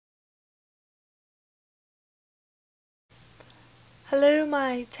Hello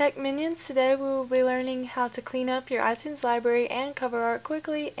my tech minions, today we will be learning how to clean up your iTunes library and cover art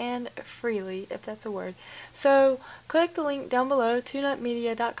quickly and freely, if that's a word. So click the link down below,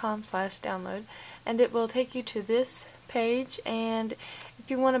 tunupmedia.com/download, and it will take you to this page, and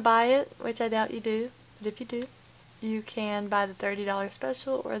if you want to buy it, which I doubt you do, but if you do, you can buy the $30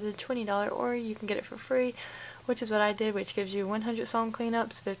 special or the $20, or you can get it for free, which is what I did, which gives you 100 song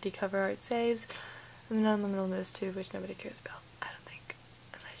cleanups, 50 cover art saves, and then unlimited on those too, which nobody cares about.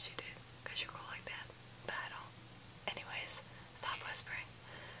 Unless you do, because you're cool like that. But I don't. Anyways, stop whispering.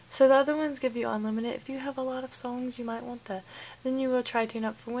 So the other ones give you unlimited. If you have a lot of songs, you might want that. Then you will try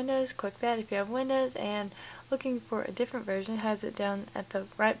TuneUp for Windows. Click that if you have Windows, and looking for a different version, it has it down at the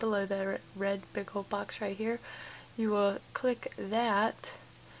right below the red big hole box right here. You will click that,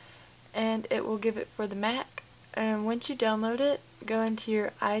 and it will give it for the Mac. And once you download it, go into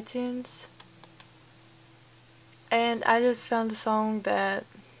your iTunes. And I just found a song that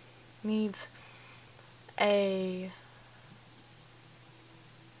needs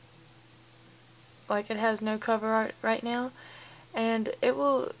it has no cover art right now, and it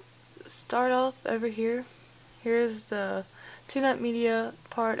will start off over here. Here's the TuneUp Media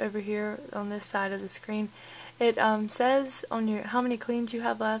part over here on this side of the screen. It says on your how many cleans you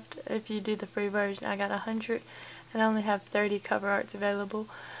have left if you do the free version. I got 100 and I only have 30 cover arts available.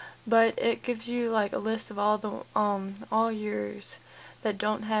 But it gives you like a list of all yours that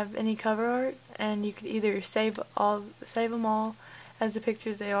don't have any cover art, and you could either save them all as the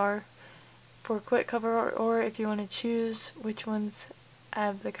pictures they are for quick cover art, or if you want to choose which ones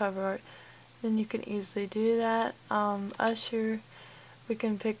have the cover art, then you can easily do that. Usher, we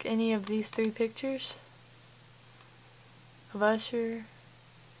can pick any of these 3 pictures of Usher,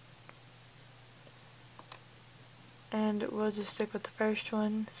 and we'll just stick with the first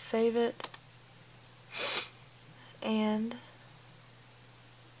one, save it, and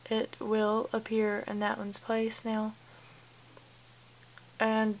it will appear in that one's place now.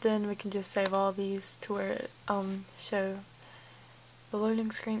 And then we can just save all these to where it show the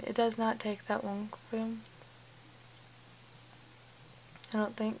loading screen. It does not take that long for them, I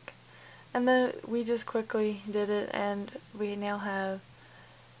don't think. And then we just quickly did it, and we now have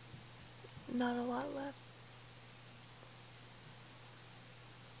not a lot left.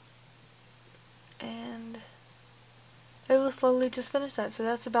 And it will slowly just finish that. So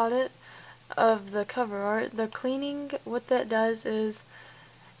that's about it of the cover art. The cleaning, what that does is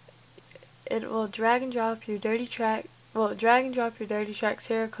it will drag and drop your dirty tracks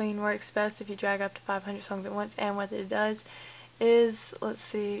here. Clean works best if you drag up to 500 songs at once. And what it does is, let's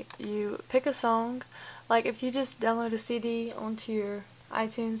see, you pick a song. Like if you just download a CD onto your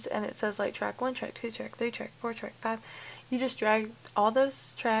iTunes and it says like track 1, track 2, track 3, track 4, track 5, you just drag all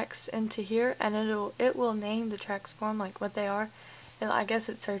those tracks into here, and it will name the tracks for them, like what they are. And I guess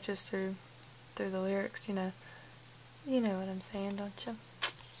it searches through the lyrics, you know what I'm saying, don't you?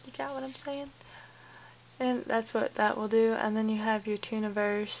 You got what I'm saying? And that's what that will do. And then you have your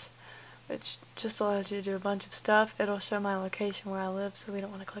Tuniverse, which just allows you to do a bunch of stuff. It'll show my location where I live, so we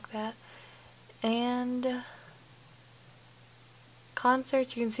don't want to click that. And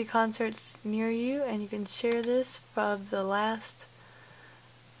concerts, you can see concerts near you, and you can share this from the last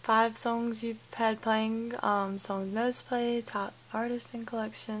 5 songs you've had playing, songs most played, top artists in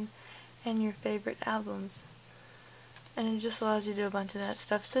collection, and your favorite albums. And it just allows you to do a bunch of that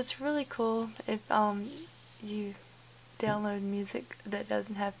stuff. So it's really cool if you download music that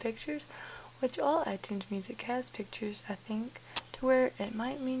doesn't have pictures, which all iTunes music has pictures, I think, to where it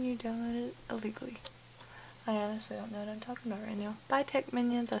might mean you downloaded it illegally. I honestly don't know what I'm talking about right now. Bye tech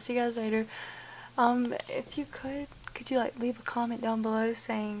minions, I'll see you guys later. If you could you like leave a comment down below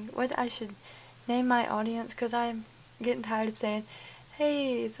saying what I should name my audience, because I'm getting tired of saying,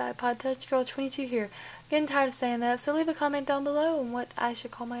 hey, it's iPod Touch Girl 22 here. I'm getting tired of saying that, so leave a comment down below on what I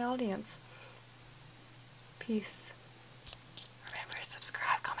should call my audience. Peace.